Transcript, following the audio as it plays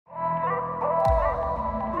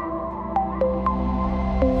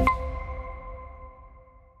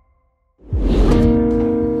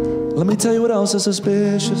tell you what else is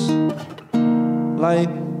suspicious. Like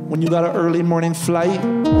when you got an early morning flight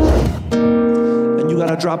and you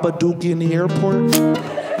gotta drop a dookie in the airport.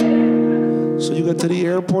 So you get to the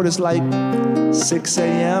airport, it's like 6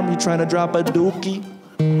 a.m., you're trying to drop a dookie.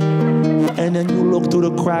 And then you look through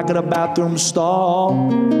the crack of the bathroom stall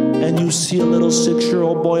and you see a little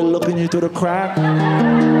 6-year-old boy looking you through the crack.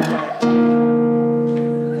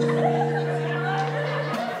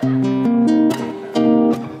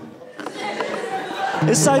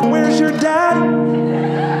 It's like, where's your dad?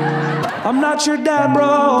 I'm not your dad,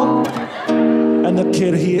 bro. And the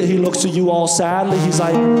kid, he looks at you all sadly. He's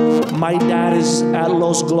like, my dad is at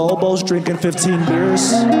Los Globos drinking 15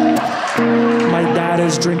 beers. My dad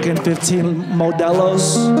is drinking 15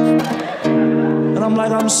 Modelos. And I'm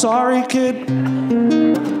like, I'm sorry, kid,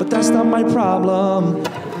 but that's not my problem.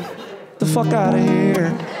 The fuck out of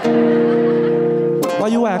here. Why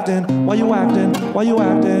you acting? Why you acting? Why you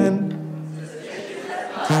acting?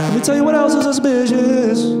 Let me tell you what else is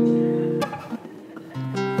suspicious.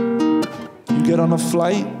 You get on a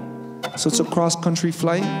flight, so it's a cross-country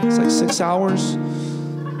flight. It's like 6 hours.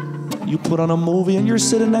 You put on a movie and you're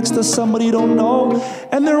sitting next to somebody you don't know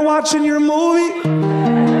and they're watching your movie.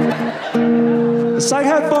 It's like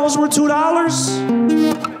headphones were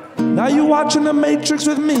 $2. Now you watching The Matrix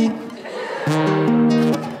with me.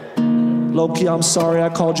 Low-key, I'm sorry I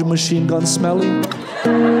called you Machine Gun Smelly.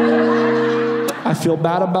 I feel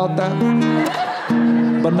bad about that,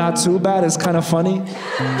 but not too bad. It's kind of funny.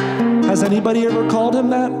 Has anybody ever called him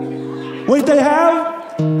that? Wait, they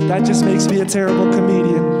have? That just makes me a terrible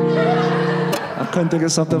comedian. I couldn't think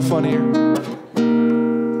of something funnier.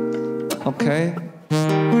 Okay.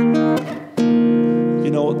 You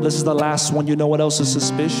know, this is the last one. You know what else is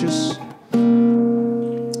suspicious?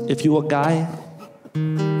 If you a guy,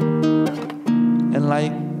 and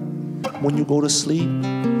like, when you go to sleep,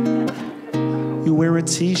 you wear a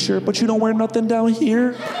t-shirt, but you don't wear nothing down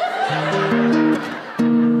here.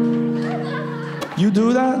 You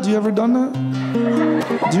do that? Do you ever done that?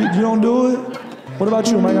 You don't do it? What about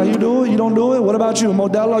you, my guy? You do it? You don't do it? What about you,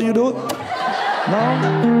 Modelo? You do it? No?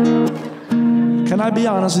 Can I be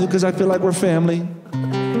honest with you? Because I feel like we're family.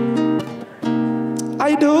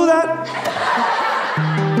 I do that.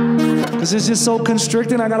 Because it's just so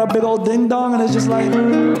constricting. I got a big old ding dong, and it's just like,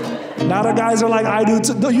 now the guys are like, I do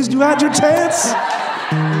too. No, you had your chance.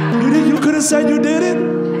 You could have said you did it.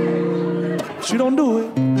 But you don't do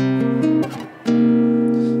it.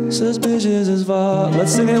 Suspicious as fuck.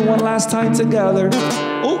 Let's sing it one last time together.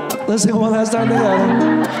 Oh, let's sing it one last time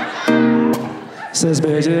together.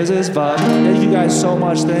 Suspicious as fuck. Thank you guys so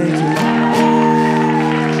much. Thank you.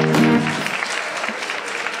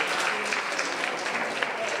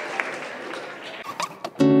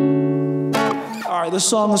 All right, this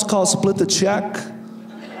song is called Split the Check.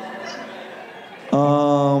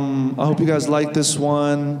 I hope you guys like this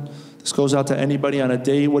one. This goes out to anybody on a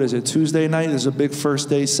date. What is it, Tuesday night? There's a big first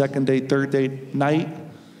date, second date, third date night.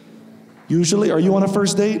 Usually, are you on a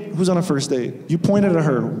first date? Who's on a first date? You pointed at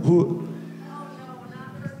her. Who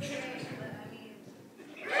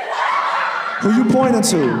you pointing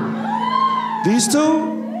to? These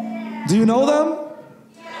two? Do you know them?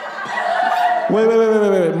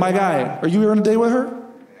 Wait. My guy, are you on a date with her?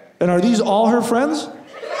 And are these all her friends?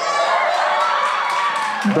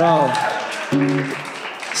 Bro.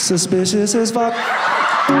 Suspicious as fuck.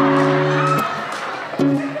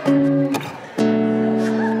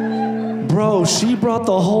 Bro, she brought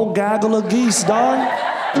the whole gaggle of geese, dog.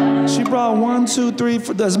 She brought 1, 2, 3,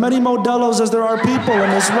 4, as many Modelos as there are people in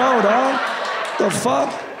this row, dog. The fuck?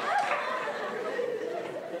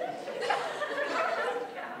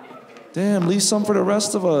 Damn, leave some for the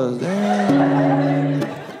rest of us. Damn.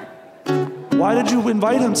 Why did you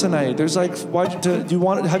invite him tonight? There's like, do you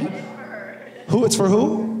want? Have you? Who? It's for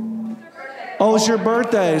who? Oh, it's your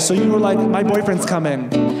birthday. So you were like, my boyfriend's coming.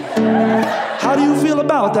 How do you feel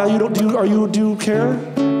about that? Do you care?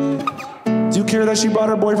 Do you care that she brought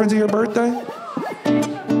her boyfriend to your birthday?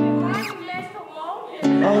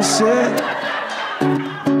 Oh shit.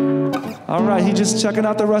 All right, he just checking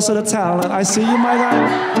out the rest of the talent. I see you, my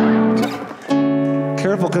guy.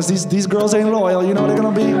 Careful, because these girls ain't loyal. You know they're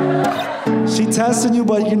gonna be. She testing you,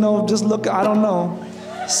 but you know, just look. I don't know.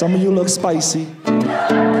 Some of you look spicy.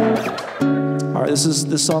 All right,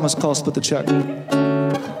 this song is called "Split the Check."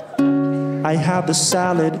 I have the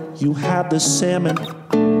salad, you have the salmon.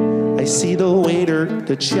 I see the waiter,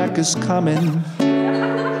 the check is coming.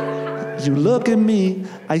 You look at me,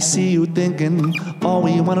 I see you thinking, all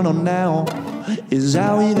we wanna know now is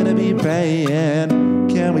how we gonna be paying.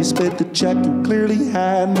 Can we split the check? You clearly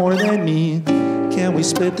had more than me. Can we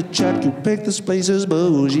split the check? You pick this place is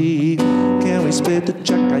bougie. Can we split the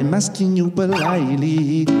check? I'm asking you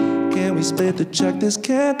politely. Can we split the check? This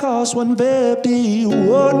can't cost $150.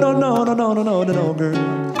 Oh, no, girl.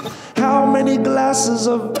 How many glasses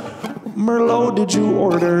of Merlot did you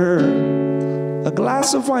order? A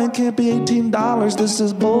glass of wine can't be $18. This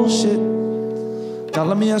is bullshit. Now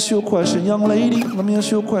let me ask you a question, young lady. Let me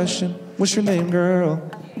ask you a question. What's your name, girl?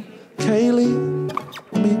 Kaylee.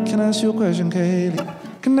 Can I ask you a question,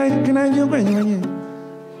 Kaylee? Can I ask you a question?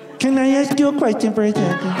 Can I ask you a question for a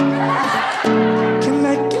second?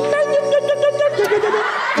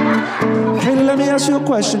 Kaylee, let me ask you a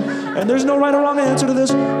question. And there's no right or wrong answer to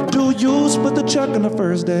this. Do you split the check on the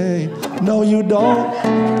first day? No, you don't.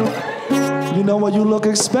 You know what? You look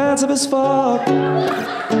expensive as fuck.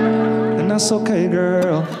 And that's okay,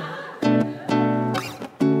 girl.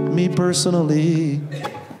 Me personally,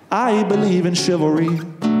 I believe in chivalry.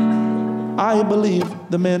 I believe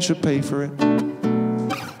the man should pay for it.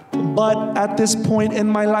 But at this point in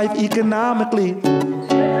my life, economically,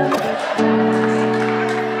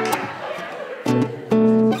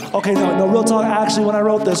 okay, no, real talk. Actually, when I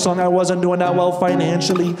wrote this song, I wasn't doing that well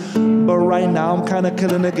financially. But right now, I'm kind of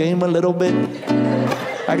killing the game a little bit.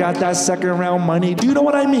 I got that second round money. Do you know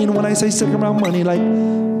what I mean when I say second round money? Like,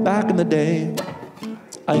 back in the day,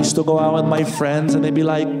 I used to go out with my friends and they'd be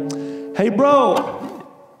like, hey, bro,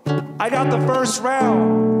 I got the first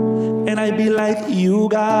round. And I'd be like, you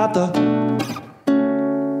got the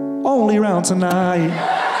only round tonight.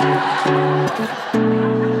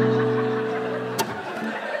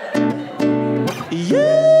 You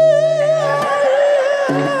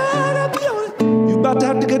about to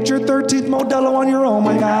have to get your 13th Modelo on your own,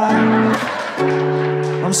 my guy.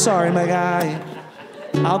 I'm sorry, my guy.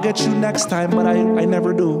 I'll get you next time, but I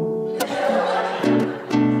never do.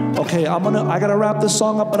 Okay, I gotta wrap this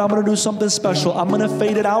song up, but I'm gonna do something special. I'm gonna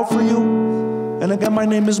fade it out for you. And again, my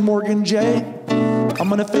name is Morgan J. I'm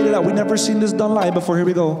gonna fade it out. We've never seen this done live before. Here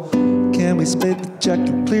we go. Can we split the check?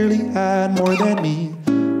 You clearly had more than me.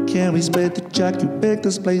 Can we split the check? You picked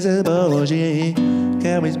this place as bougie.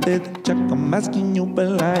 Can we split the check? I'm asking you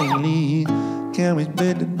politely. Can we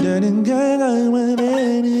split the dirty gang? I'm with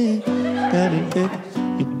baby. Can we split?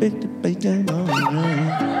 You picked the place as bougie.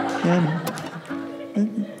 Can we?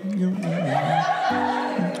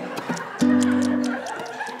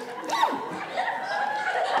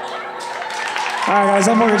 All right, guys,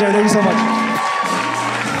 I'm Morgan J. Thank you so much.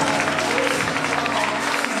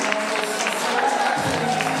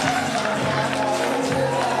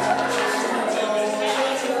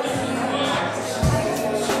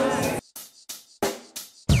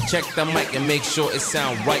 Check the mic and make sure it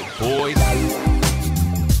sound right, boys.